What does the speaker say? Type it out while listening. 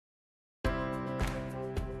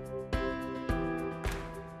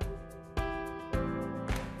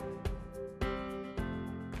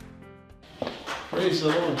Praise the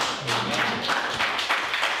Lord.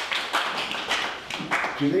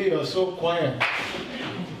 Today you are so quiet.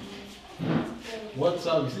 What's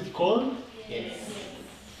up? Is it cold? Yes.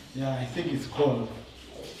 Yeah, I think it's cold.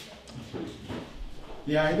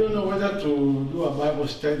 Yeah, I don't know whether to do a Bible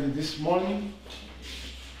study this morning,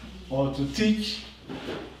 or to teach,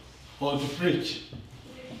 or to preach.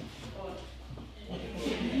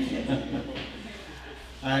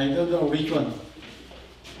 I don't know which one.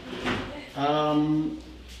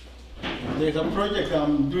 There's a project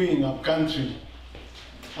I'm doing up country,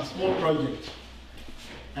 a small project,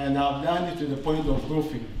 and I've done it to the point of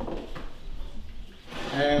roofing.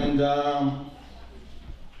 And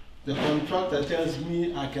the contractor tells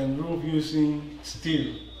me I can roof using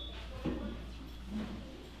steel,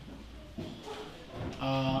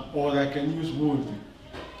 or I can use wood,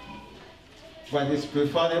 but it's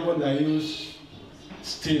preferable that I use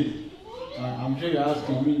steel. I'm sure you're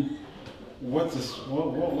asking me, what's the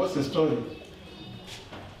story?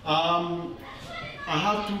 I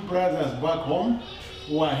have two brothers back home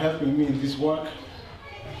who are helping me in this work.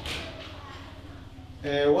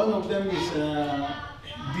 One of them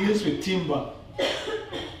deals with timber,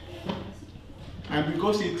 and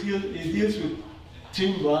because he deals with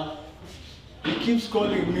timber, he keeps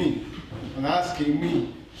calling me and asking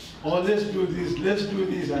me, "Oh, let's do this, let's do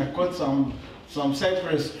this. I cut some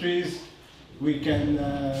cypress trees. We can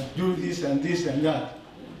do this and this and that."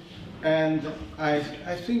 And I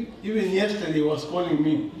think even yesterday he was calling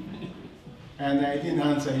me, and I didn't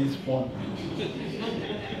answer his phone.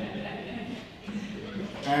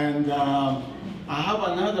 And I have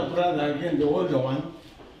another brother, again, the older one,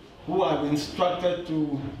 who I've instructed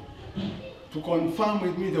to confirm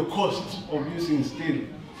with me the cost of using steel.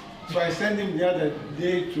 So I sent him the other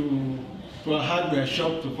day to a hardware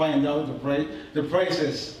shop to find out the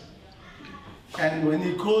prices. And when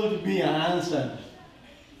he called me, I answered,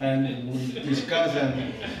 and we discussed,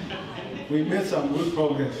 and we made some good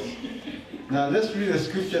progress. Now let's read the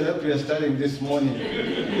scripture that we are studying this morning.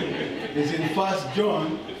 It's in 1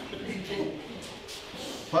 John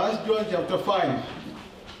chapter 5.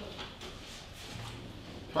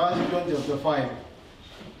 1 John chapter 5.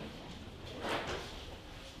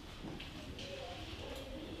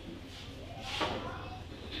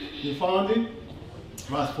 You found it?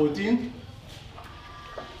 Verse 14.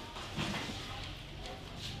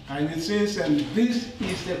 And it says, and this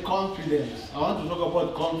is the confidence. I want to talk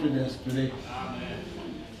about confidence today. Amen.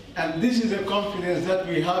 And this is the confidence that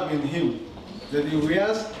we have in Him, that if we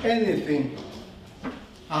ask anything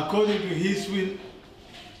according to His will,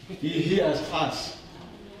 He hears us.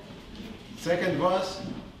 Second verse.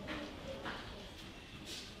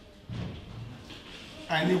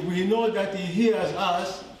 And if we know that He hears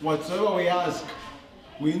us, whatsoever we ask,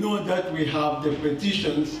 we know that we have the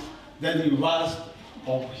petitions that we've asked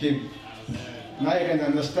of Him. Now you can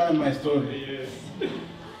understand my story.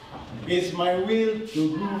 It's my will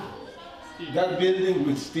to roof that building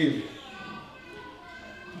with steel.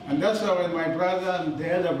 And that's why when my brother,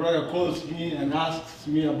 the elder brother, calls me and asks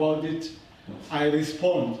me about it, I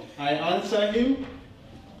respond. I answer him,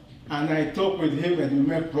 and I talk with him, and we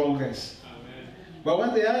make progress. But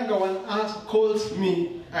when the younger one calls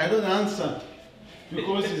me, I don't answer,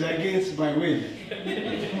 because it's against my will.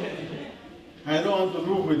 I don't want to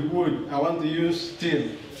roof with wood, I want to use steel.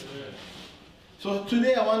 So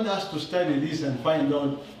today I want us to study this and find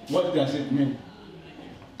out what does it mean.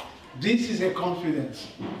 This is a confidence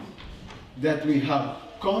that we have.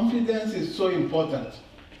 Confidence is so important.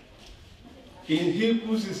 In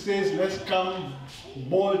Hebrews it says, let's come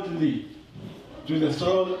boldly to the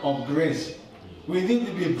throne of grace. We need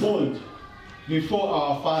to be bold before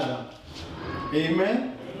our Father.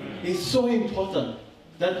 Amen? It's so important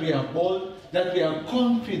that we are bold, that we are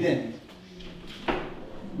confident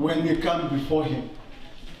when we come before Him.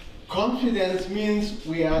 Confidence means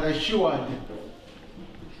we are assured,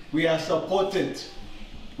 we are supported,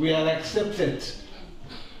 we are accepted.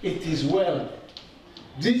 It is well.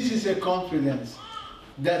 This is a confidence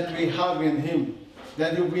that we have in Him,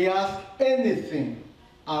 that if we ask anything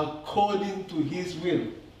according to His will,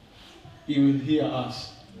 He will hear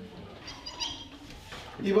us.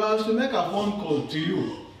 If I was to make a phone call to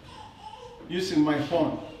you using my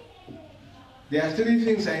phone, there are three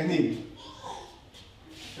things I need.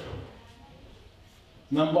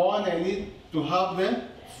 Number one, I need to have the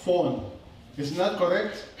phone. Isn't that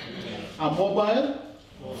correct? A mobile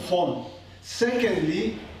phone.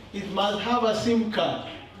 Secondly, it must have a SIM card.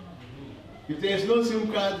 If there is no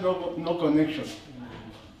SIM card, no connection.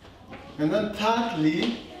 And then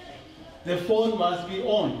thirdly, the phone must be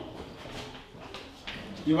on.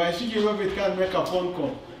 If I switch it off, it can't make a phone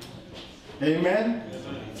call. Amen?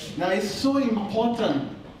 Now it's so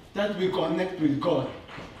important that we connect with God.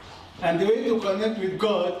 And the way to connect with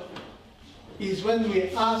God is when we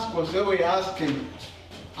ask, whatever we ask Him,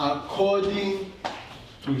 according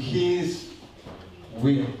to His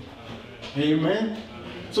will. Amen?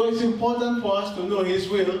 So it's important for us to know His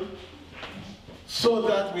will so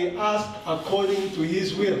that we ask according to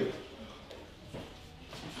His will.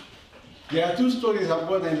 There are two stories I'm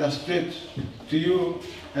going to illustrate to you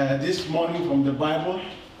this morning from the Bible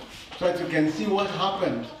so that you can see what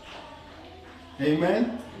happened.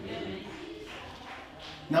 Amen?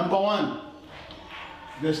 Number one,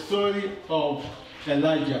 the story of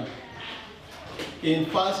Elijah in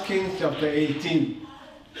 1 Kings chapter 18.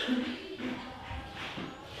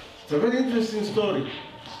 It's a very interesting story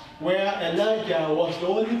where Elijah was the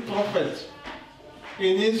only prophet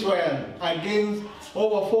in Israel against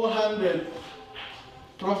over 400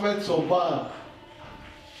 prophets of Baal.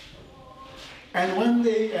 And one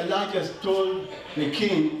day Elijah told the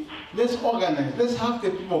king, let's organize, let's have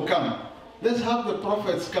the people come, let's have the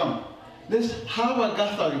prophets come, let's have a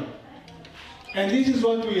gathering. And this is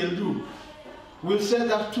what we'll do. We'll set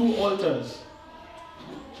up 2 altars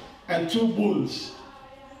and 2 bulls.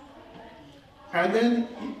 And then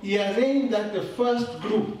he arranged that the first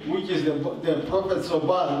group, which is the prophets of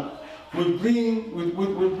Baal, will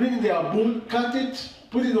bring their bull, cut it,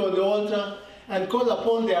 put it on the altar, and call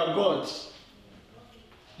upon their gods,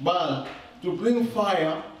 Baal, to bring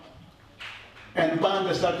fire and burn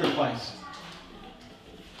the sacrifice.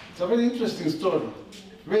 It's a very interesting story.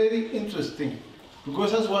 Very interesting.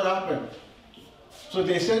 Because that's what happened. So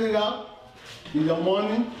they set it up in the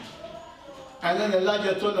morning, and then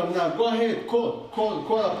Elijah told them, now go ahead, call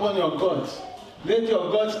upon your gods. Let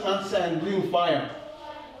your gods answer and bring fire.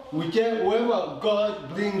 Whoever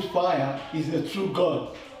God brings fire is the true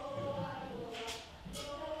God.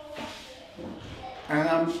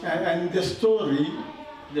 And in the story,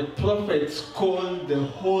 the prophets called the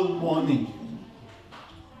whole morning.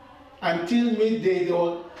 Until midday, they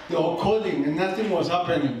were calling and nothing was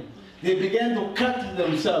happening. They began to cut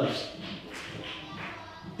themselves.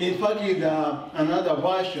 In fact, in another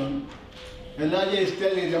version, Elijah is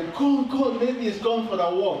telling them, call, maybe he's gone for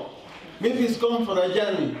a walk. Maybe he's gone for a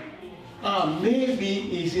journey. Maybe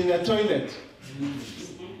he's in a toilet.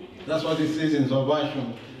 That's what it says in the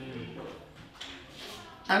version.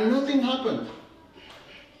 And nothing happened.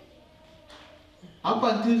 Up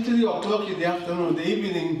until 3 o'clock in the afternoon, the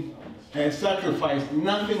evening sacrifice,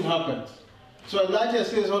 nothing happened. So Elijah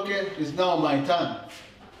says, okay, it's now my turn.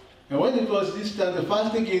 And when it was this time, the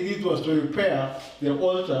first thing he did was to repair the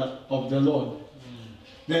altar of the Lord.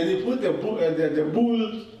 Then he put the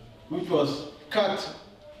bull, which was cut,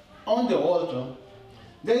 on the altar.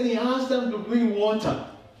 Then he asked them to bring water.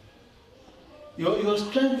 He was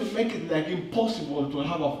trying to make it like impossible to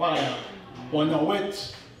have a fire on a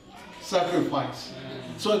wet sacrifice.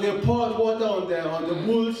 So they poured water on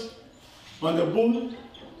the bull.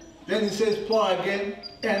 Then he says, pour again,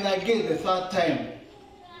 and again the 3rd time.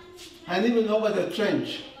 And even over the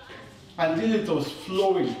trench, until it was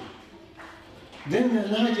flowing. Then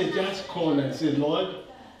Elijah just called and said, Lord,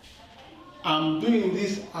 I'm doing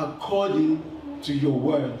this according to your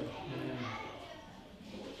word.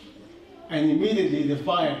 And immediately the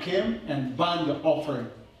fire came and burned the offering.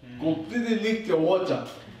 Completely leaked the water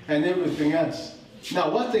and everything else. Now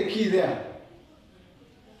what's the key there?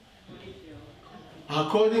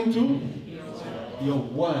 According to your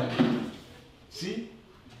word. See?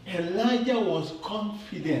 Elijah was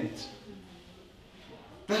confident.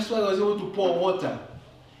 That's why he was able to pour water.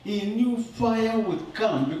 He knew fire would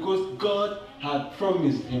come because God had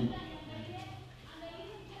promised him.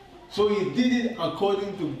 So he did it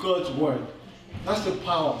according to God's word. That's the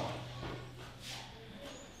power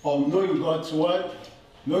of knowing God's word,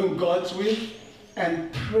 knowing God's will,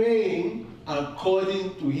 and praying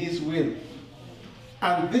according to his will.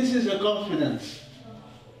 And this is a confidence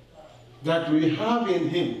that we have in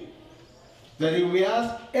him, that if we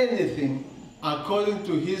ask anything according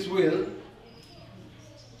to his will,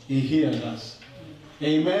 he hears us.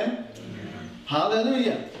 Amen? Amen.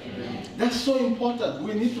 Hallelujah. Amen. That's so important.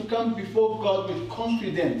 We need to come before God with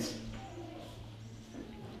confidence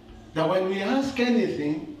that when we ask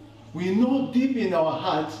anything, we know deep in our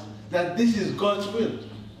hearts that this is God's will.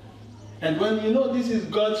 And when we know this is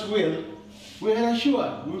God's will, we are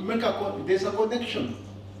assured. There's a connection.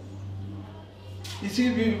 You see,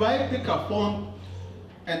 if I pick a phone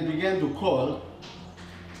and begin to call,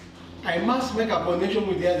 I must make a connection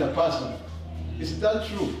with the other person. Is that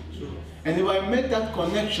true? True. And if I make that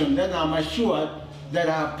connection, then I'm assured that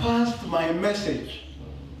I passed my message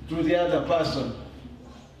to the other person.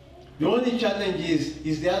 The only challenge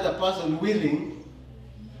is the other person willing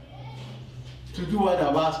to do what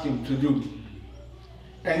I've asked him to do.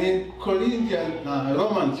 And in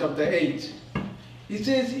Romans chapter 8, it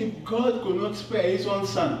says if God could not spare his own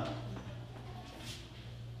son,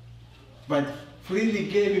 but freely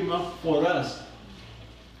gave him up for us,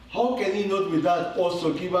 how can he not with that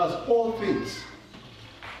also give us all things?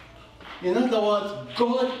 In other words,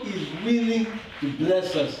 God is willing to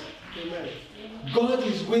bless us. Amen. God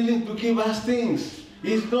is willing to give us things.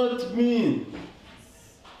 He's not mean.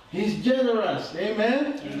 He's generous.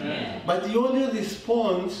 Amen? Amen. But he only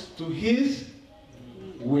responds to his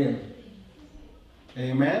will.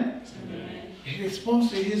 Amen? Amen? He responds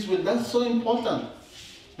to his will. That's so important.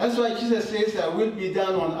 That's why Jesus says that will be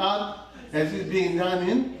done on earth as it's being done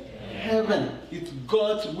in heaven. It's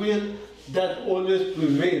God's will that always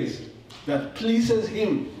prevails, that pleases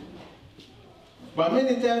him. But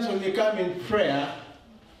many times when we come in prayer,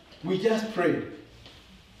 we just pray.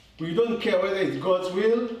 We don't care whether it's God's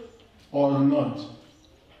will or not.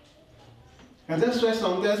 And that's why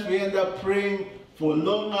sometimes we end up praying for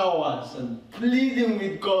long hours and pleading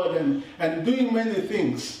with God and doing many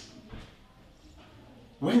things.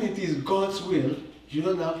 When it is God's will, you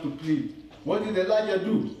don't have to plead. What did Elijah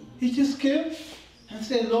do? He just came and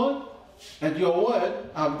said, Lord, at your word,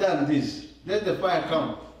 I've done this. Let the fire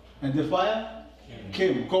come. And the fire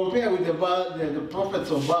came. Compare with the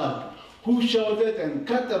prophets of Baal, who shouted and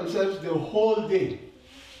cut themselves the whole day.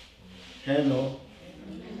 Hello.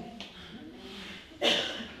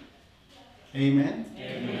 Amen.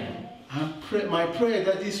 Amen. My prayer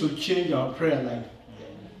that this will change our prayer life.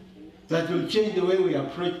 That will change the way we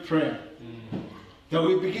approach prayer. That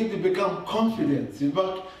we begin to become confident. In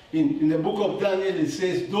fact, in the book of Daniel, it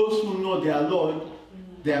says, those who know their Lord,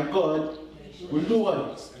 their God, will do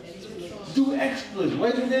what? Do exploits.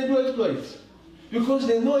 Why do they do exploits? Because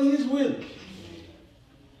they know his will.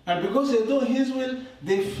 And because they know his will,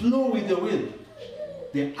 they flow with the will.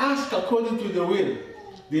 They ask according to the will.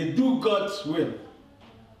 They do God's will.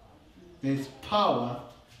 There's power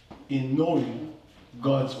in knowing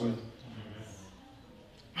God's will.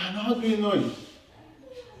 And how do we know it?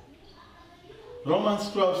 Romans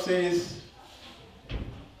 12 says,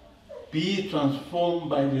 be transformed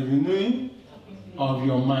by the renewing of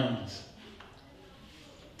your minds,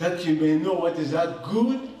 that you may know what is that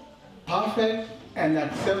good, perfect, and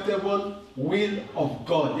acceptable will of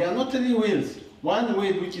God. There are not three wills. One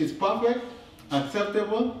will which is perfect,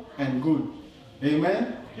 acceptable, and good.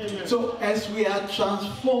 Amen? Amen. So as we are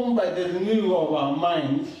transformed by the renewing of our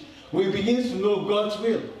minds, we begin to know God's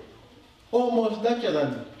will. Almost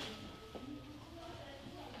naturally.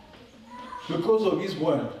 Because of his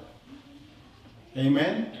word.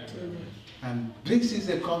 Amen? Amen? And this is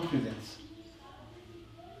the confidence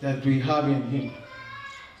that we have in him.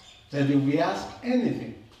 That if we ask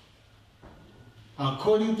anything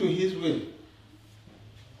according to his will,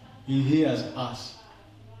 he hears us.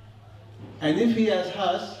 And if he hears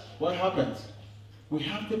us, what happens? We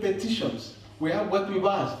have the petitions. We have what we've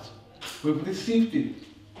asked. We've received it.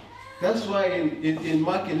 That's why in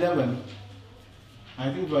Mark 11,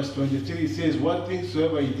 I think verse 23, it says, what things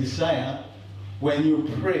soever you desire, when you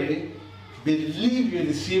pray, believe you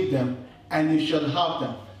receive them, and you shall have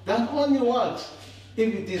them. That only works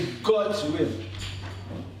if it is God's will.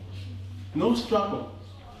 No struggle.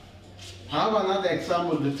 I have another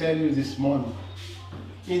example to tell you this morning.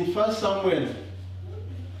 In 1 Samuel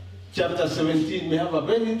chapter 17, we have a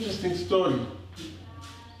very interesting story.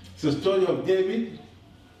 It's the story of David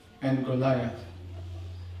and Goliath.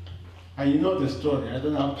 And you know the story. I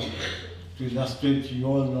don't have to illustrate. You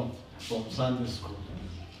all know from Sunday school.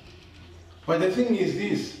 But the thing is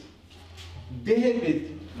this.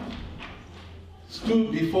 David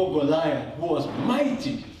stood before Goliath, who was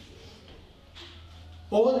mighty.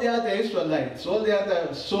 All the other Israelites, all the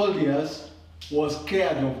other soldiers were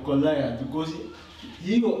scared of Goliath because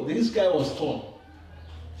this guy was tall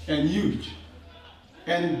and huge.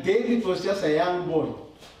 And David was just a young boy.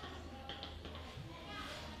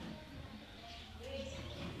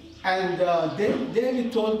 And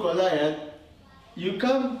David told Goliath, you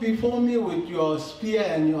come before me with your spear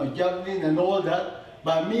and your javelin and all that,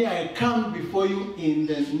 but me, I come before you in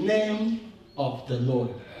the name of the Lord.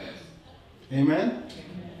 Amen?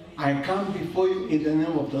 I come before you in the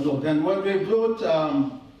name of the Lord. And when they brought,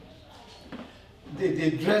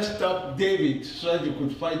 they dressed up David so that he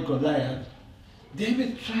could fight Goliath,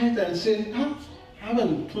 David tried and said, I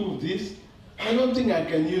haven't proved this. I don't think I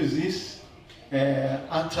can use this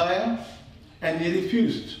attire. And he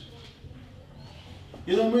refused.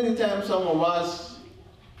 You know, many times some of us,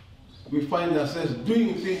 we find ourselves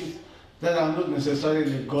doing things that are not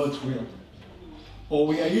necessarily God's will. Or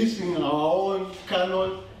we are using our own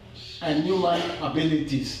canon and human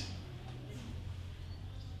abilities.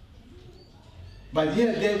 But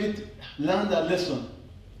here David learned a lesson,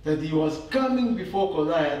 that he was coming before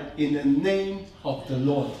Goliath in the name of the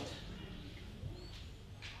Lord.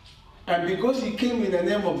 And because he came in the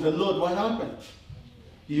name of the Lord, what happened?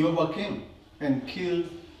 He overcame and killed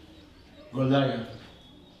Goliath.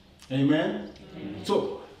 Amen?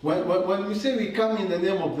 So, when we say we come in the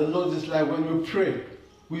name of the Lord, it's like when we pray.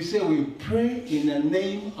 We say we pray in the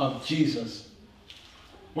name of Jesus.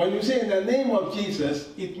 When you say in the name of Jesus,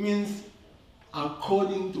 it means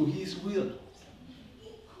according to his will.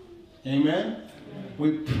 Amen?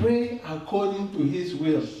 We pray according to his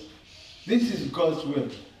will. This is God's will.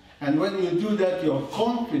 And when you do that, you're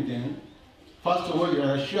confident. First of all,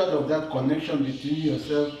 you're assured of that connection between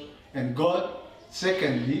yourself and God.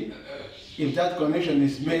 Secondly, if that connection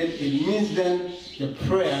is made, it means then the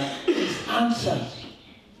prayer is answered.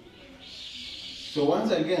 So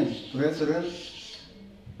once again, brethren,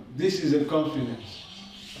 this is a confidence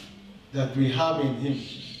that we have in him,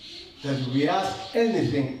 that we ask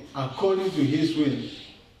anything according to his will,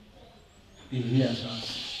 he hears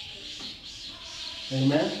us.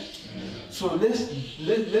 Amen? So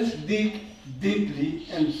let's dig deeply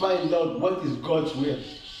and find out what is God's will.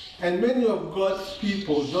 And many of God's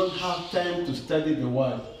people don't have time to study the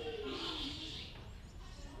word.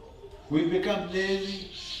 We become lazy.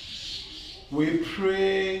 We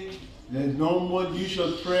pray. There's no more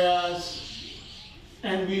usual prayers.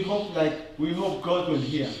 And we hope God will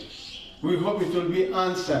hear. We hope it will be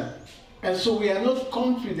answered. And so we are not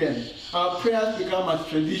confident. Our prayers become a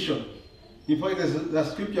tradition. In fact, there's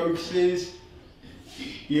a scripture which says,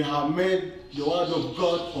 you have made the word of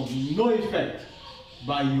God of no effect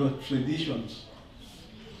by your traditions.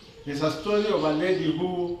 There's a story of a lady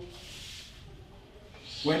who,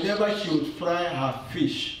 whenever she would fry her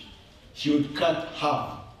fish, she would cut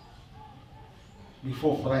half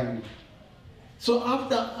before frying it. So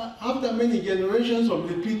after many generations of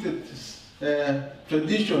repeated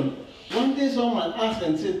tradition, one day someone asked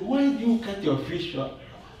and said, why do you cut your fish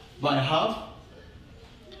by half?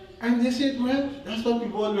 And they said, well, that's what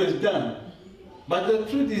we've always done. But the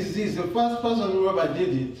truth is this, the first person who ever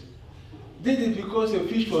did it because the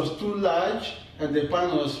fish was too large and the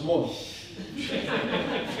pan was small.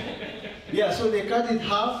 Yeah, so they cut it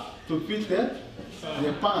half to fit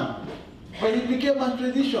the pan. But it became a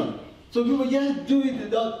tradition. So people just do it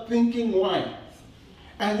without thinking why.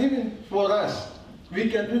 And even for us, we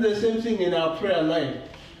can do the same thing in our prayer life.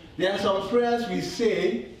 There are some prayers we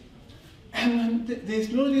say, and there's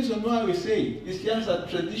no reason why we say it. It's just a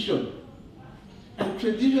tradition. And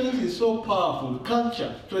tradition is so powerful.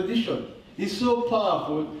 Culture, tradition is so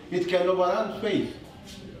powerful, it can overrun faith.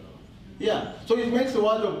 Yeah, so it makes the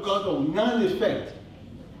word of God of none effect.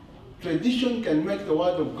 Tradition can make the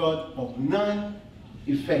word of God of none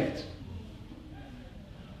effect.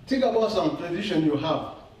 Think about some tradition you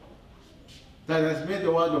have that has made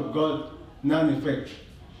the word of God none effect.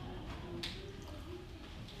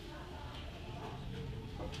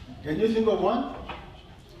 Can you think of one?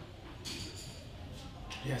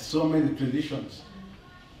 Yes, so many traditions.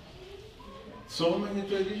 So many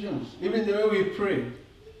traditions. Even the way we pray.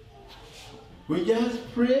 We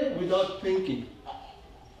just pray without thinking.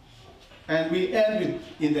 And we end with,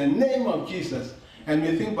 in the name of Jesus. And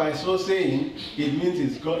we think by so saying, it means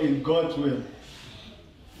it's God's will.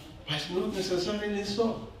 But it's not necessarily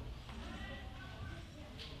so.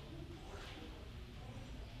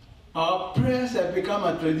 Our prayers have become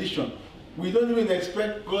a tradition. We don't even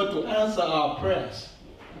expect God to answer our prayers.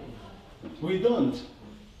 We don't.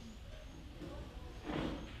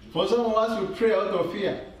 For some of us, we pray out of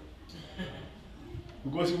fear.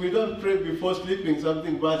 Because if we don't pray before sleeping,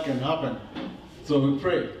 something bad can happen. So we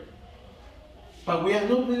pray. But we are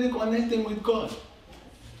not really connecting with God.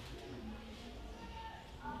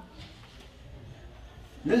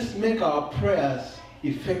 Let's make our prayers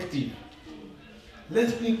effective.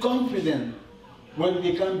 Let's be confident when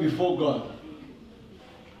we come before God.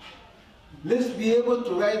 Let's be able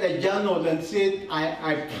to write a journal and say,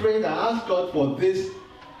 I prayed, I asked God for this,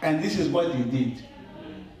 and this is what He did.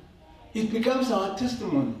 It becomes our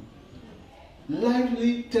testimony.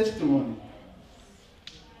 Lively testimony.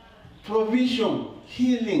 Provision,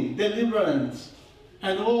 healing, deliverance,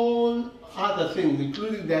 and all other things,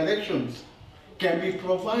 including directions, can be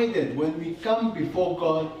provided when we come before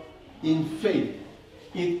God in faith,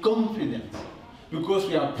 in confidence, because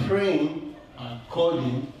we are praying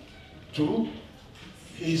according to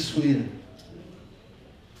His will.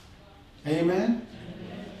 Amen?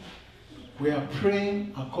 We are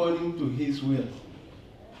praying according to His will.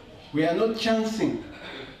 We are not chancing.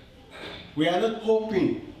 We are not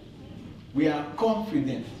hoping. We are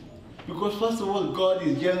confident. Because first of all, God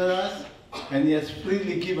is generous and He has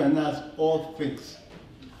freely given us all things.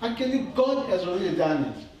 Actually, God has already done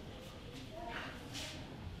it.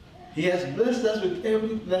 He has blessed us with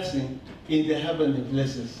every blessing in the heavenly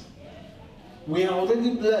places. We are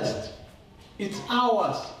already blessed. It's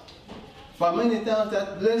ours. But many times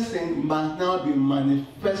that blessing must now be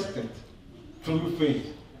manifested through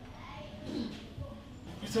faith.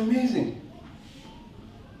 It's amazing.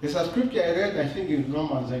 There's a scripture I read, I think in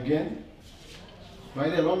Romans again. By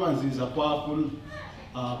the Romans is a powerful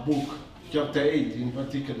book, chapter 8 in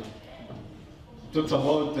particular. It talks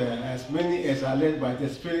about as many as are led by the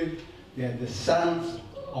Spirit, they are the sons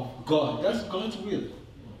of God. That's God's will.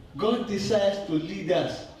 God desires to lead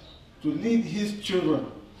us, to lead His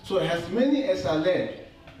children. So as many as are led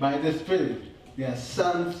by the Spirit, they are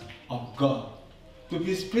sons of God. To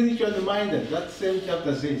be spiritually minded, that same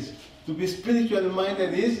chapter says, to be spiritually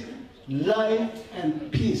minded is life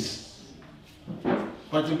and peace.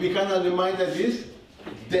 But to be carnally minded is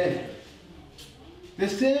death. The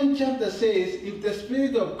same chapter says, if the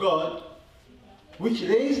Spirit of God, which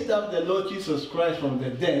raised up the Lord Jesus Christ from the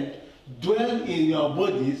dead, dwell in your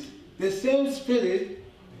bodies, the same Spirit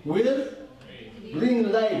will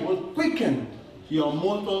bring life, will quicken your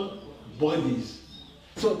mortal bodies.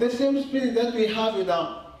 So the same Spirit that we have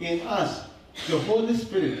in us, the Holy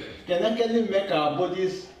Spirit, can actually make our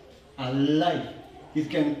bodies alive. It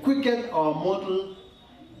can quicken our mortal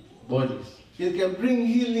bodies. It can bring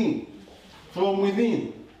healing from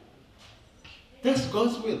within. That's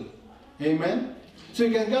God's will. Amen? So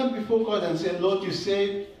you can come before God and say, Lord, you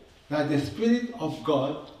say that the Spirit of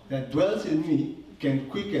God that dwells in me can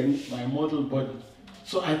quicken my mortal body.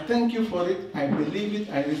 So I thank you for it. I believe it.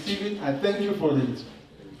 I receive it. I thank you for it.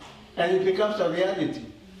 And it becomes a reality.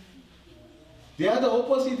 The other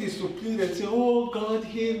opposite is to plead and say, oh, God,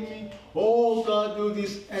 heal me. Oh, God, do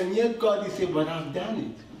this. And yet God is saying, but I've done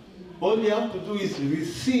it. All you have to do is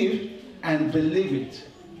receive and believe it.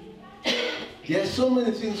 There are so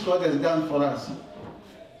many things God has done for us.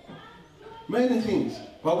 Many things.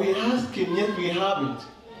 But we ask Him, yet we have it.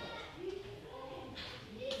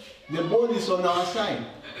 The ball is on our side.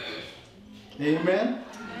 Amen?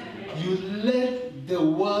 You let the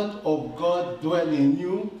word of God dwell in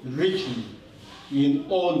you richly, in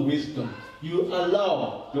all wisdom. You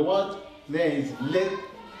allow, the word there is let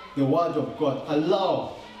the word of God,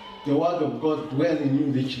 allow the word of God dwell in you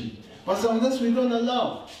richly. But sometimes we don't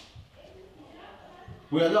allow.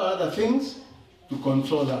 We allow other things to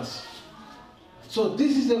control us. So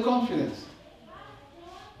this is the confidence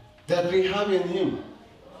that we have in Him.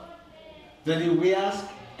 That if we ask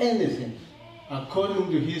anything according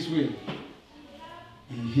to His will,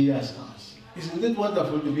 He hears us. Isn't it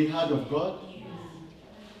wonderful to be heard of God?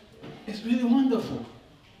 It's really wonderful.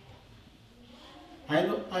 I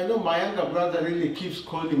know my younger brother really keeps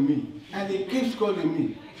calling me. And he keeps calling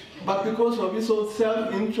me. But because of his own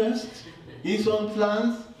self-interest, his own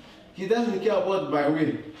plans, he doesn't care about my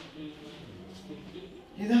will.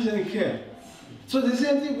 He doesn't care. So the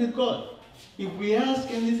same thing with God. If we ask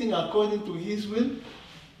anything according to His will,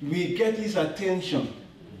 we get His attention.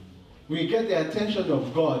 We get the attention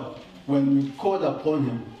of God when we call upon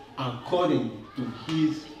Him according to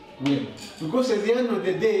His will. Because at the end of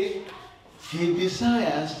the day, He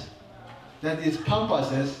desires that His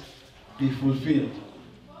purposes be fulfilled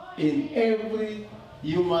in every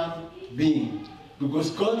human being.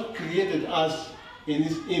 Because God created us in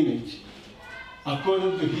His image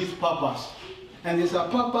according to His purpose. And there's a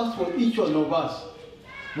purpose for each one of us.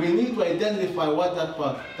 We need to identify what that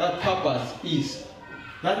purpose is.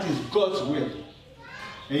 That is God's will.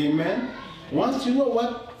 Amen? Once you know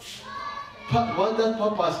what that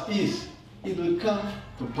purpose is, it will come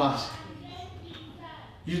to pass.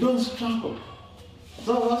 You don't struggle.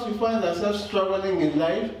 Some of us, we find ourselves struggling in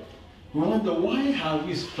life. We wonder, why have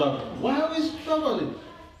we struggled? Why are we struggling?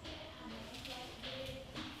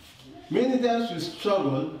 Many times we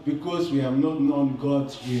struggle because we have not known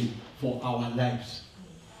God's will for our lives.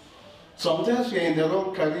 Sometimes we are in the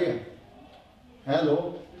wrong career.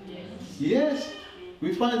 Hello? Yes. Yes.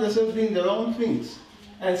 We find ourselves doing the wrong things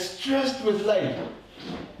and stressed with life.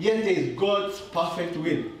 Yet there is God's perfect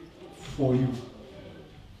will for you.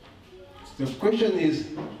 The question is,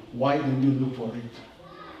 why don't you look for it?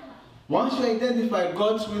 Once you identify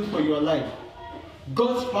God's will for your life,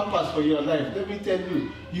 God's purpose for your life, let me tell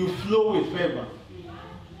you, you flow with favor.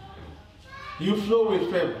 You flow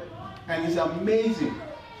with favor. And it's amazing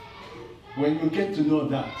when you get to know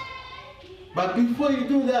that. But before you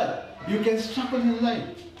do that, you can struggle in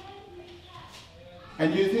life.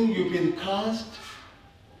 And you think you've been cast,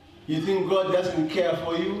 you think God doesn't care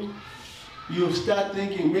for you, you start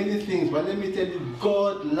thinking many things, but let me tell you,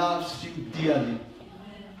 God loves you dearly.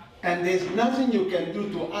 And there's nothing you can do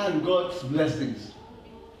to earn God's blessings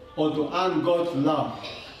or to earn God's love.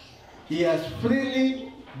 He has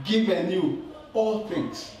freely given you all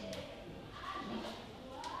things.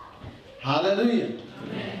 Hallelujah.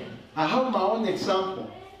 Amen. I have my own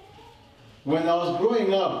example. When I was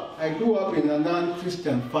growing up, I grew up in a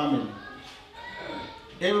non-Christian family.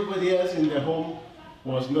 Everybody else in the home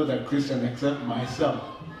was not a Christian except myself.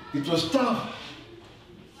 It was tough.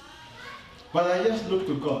 But I just looked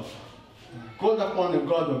to God, called upon the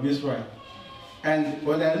God of Israel. And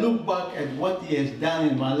when I look back at what He has done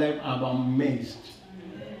in my life, I'm amazed.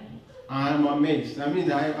 I'm amazed. I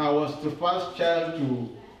mean, I was the first child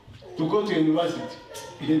to go to university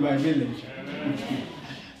in my village.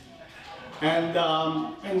 And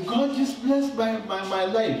God just blessed my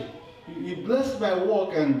life. He blessed my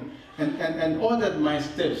walk and ordered my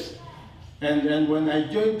steps. And when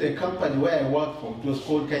I joined the company where I worked for, it was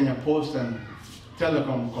called Kenya Post and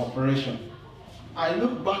Telecom Corporation, I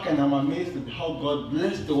look back and I'm amazed at how God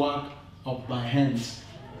blessed the work of my hands.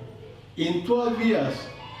 In 12 years,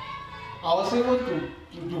 I was able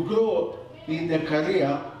to grow in the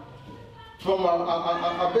career from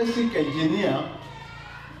a basic engineer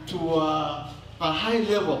to a high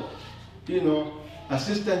level,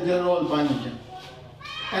 assistant general manager.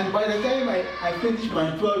 And by the time I finished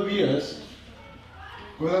my 12 years,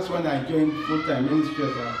 well, that's when I joined full-time ministry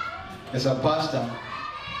as a pastor.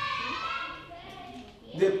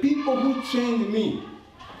 The people who trained me,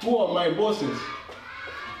 who are my bosses,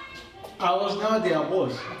 I was now their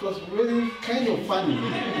boss. It was really kind of funny.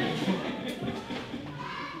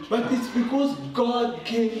 But it's because God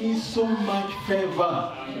gave me so much favor.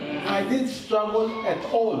 I didn't struggle at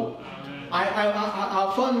all.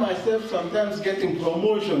 I found myself sometimes getting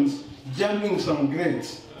promotions, jumping some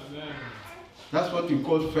grades. That's what you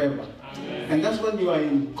call favor. And that's when you are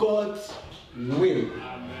in God's will.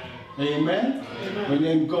 Amen? When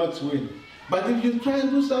you're in God's will. But if you try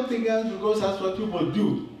and do something else because that's what people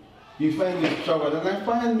do, you find you struggle. And I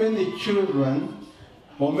find many children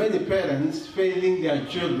or many parents failing their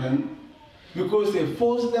children because they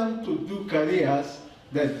force them to do careers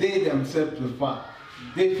that they themselves prefer.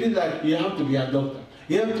 They feel like you have to be a doctor,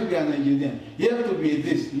 you have to be an engineer, you have to be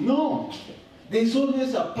this. No. There's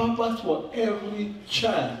always a purpose for every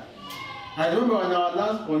child. I remember when our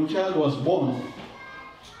last born child was born,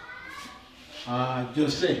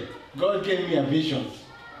 Jose, God gave me a vision.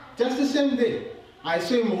 Just the same day, I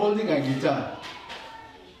saw him holding a guitar.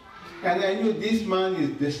 And I knew this man is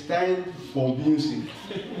destined for music.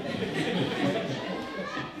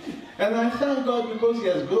 And I thank God because he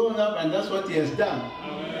has grown up and that's what he has done.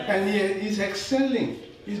 And he's excelling.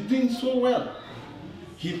 He's doing so well.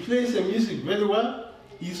 He plays the music very well.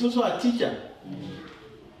 He's also a teacher.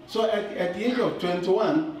 So at the age of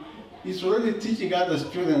 21, he's already teaching other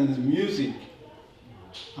students music.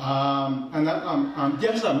 And I'm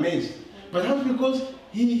just amazed. But that's because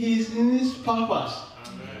he is in his purpose.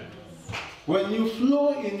 Amen. When you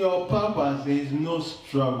flow in your purpose, there is no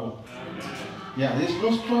struggle. Amen. Yeah, there's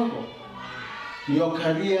no struggle. Your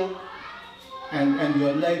career and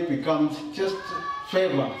your life becomes just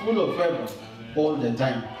favor, full of favor all the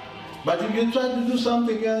time. But if you try to do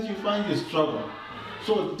something else, you find you struggle.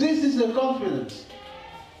 So this is the confidence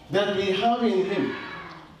that we have in Him,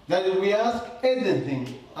 that if we ask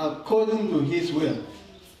anything according to His will,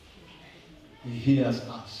 He hears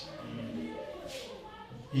us.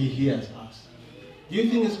 He hears us. Do you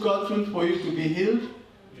think it's God's will for you to be healed?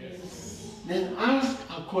 Yes. Then ask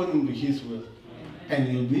according to His will, and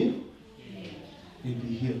you'll be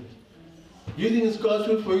healed. Do you think it's God's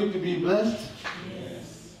will for you to be blessed?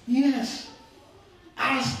 Yes. Yes.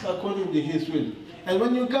 Ask according to His will. And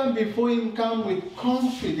when you come before Him, come with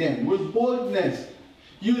confidence, with boldness.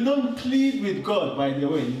 You don't plead with God, by the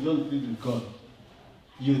way. You don't plead with God.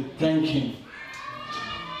 You thank Him.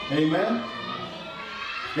 Amen?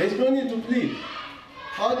 There's no need to plead.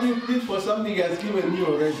 How do you plead for something He has given you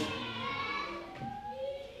already?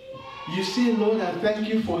 You say, Lord, I thank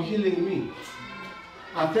you for healing me.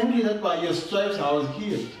 I thank you that by your stripes I was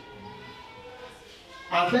healed.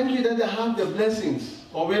 I thank you that I have the blessings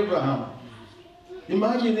of Abraham.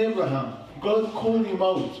 Imagine Abraham. God called him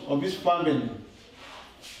out of his family.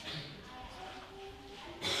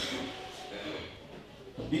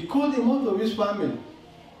 He called him out of his family.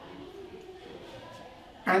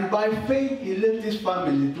 And by faith, he left his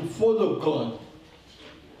family to follow God,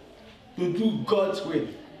 to do God's will.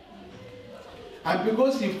 And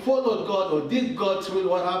because he followed God or did God's will,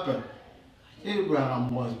 what happened?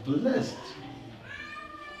 Abraham was blessed.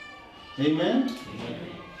 Amen? Amen.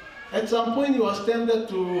 At some point he was tempted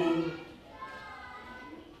to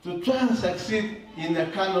try and succeed in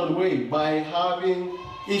a carnal way by having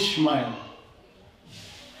Ishmael.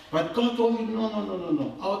 But God told him,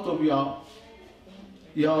 no. Out of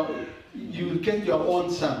you will get your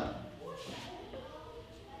own son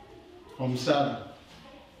from Sarah.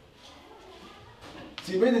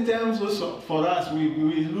 See, many times also for us, we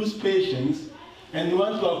lose patience and we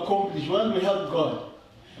want to accomplish, we want to help God.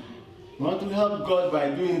 We want to help God by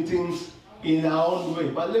doing things in our own way.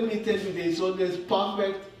 But let me tell you, there is always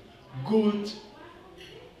perfect, good,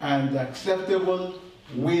 and acceptable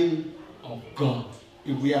will of God.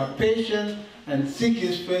 If we are patient and seek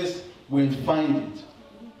His face, we'll find it.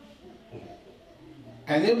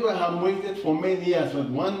 And Abraham waited for many years, but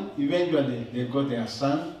eventually they got their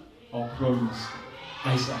son of promise,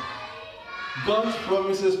 Isaac. God's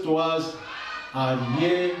promises to us are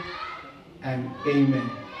yea and amen.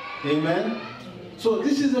 Amen? So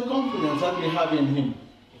this is the confidence that we have in Him.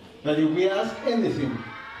 That if we ask anything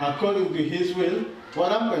according to His will,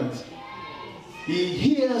 what happens? He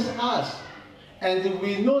hears us. And if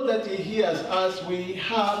we know that He hears us, we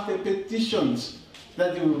have the petitions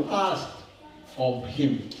that we will ask of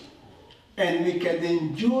Him. And we can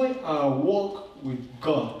enjoy our walk with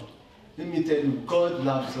God. Let me tell you, God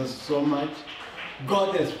loves us so much.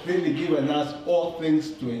 God has freely given us all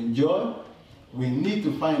things to enjoy. We need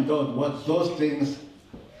to find out what those things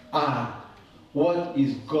are. What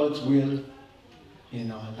is God's will in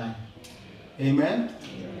our life? Amen?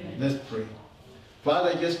 Amen. Let's pray.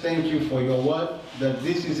 Father, just thank you for your word, that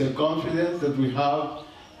this is a confidence that we have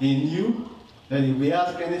in you, that if we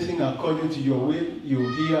ask anything according to your will, you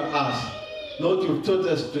hear us. Lord, you've taught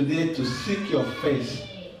us today to seek your face,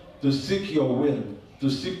 to seek your will, to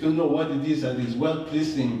seek to know what it is that is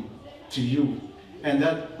well-pleasing to you. And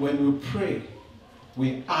that when we pray,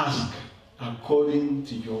 we ask according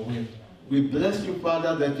to your will. We bless you,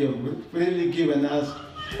 Father, that you have freely given us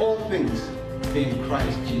all things in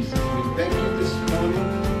Christ Jesus. We thank you this morning.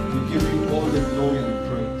 We give you all the glory and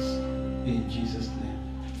praise. In Jesus' name.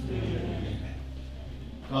 Amen.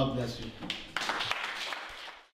 God bless you.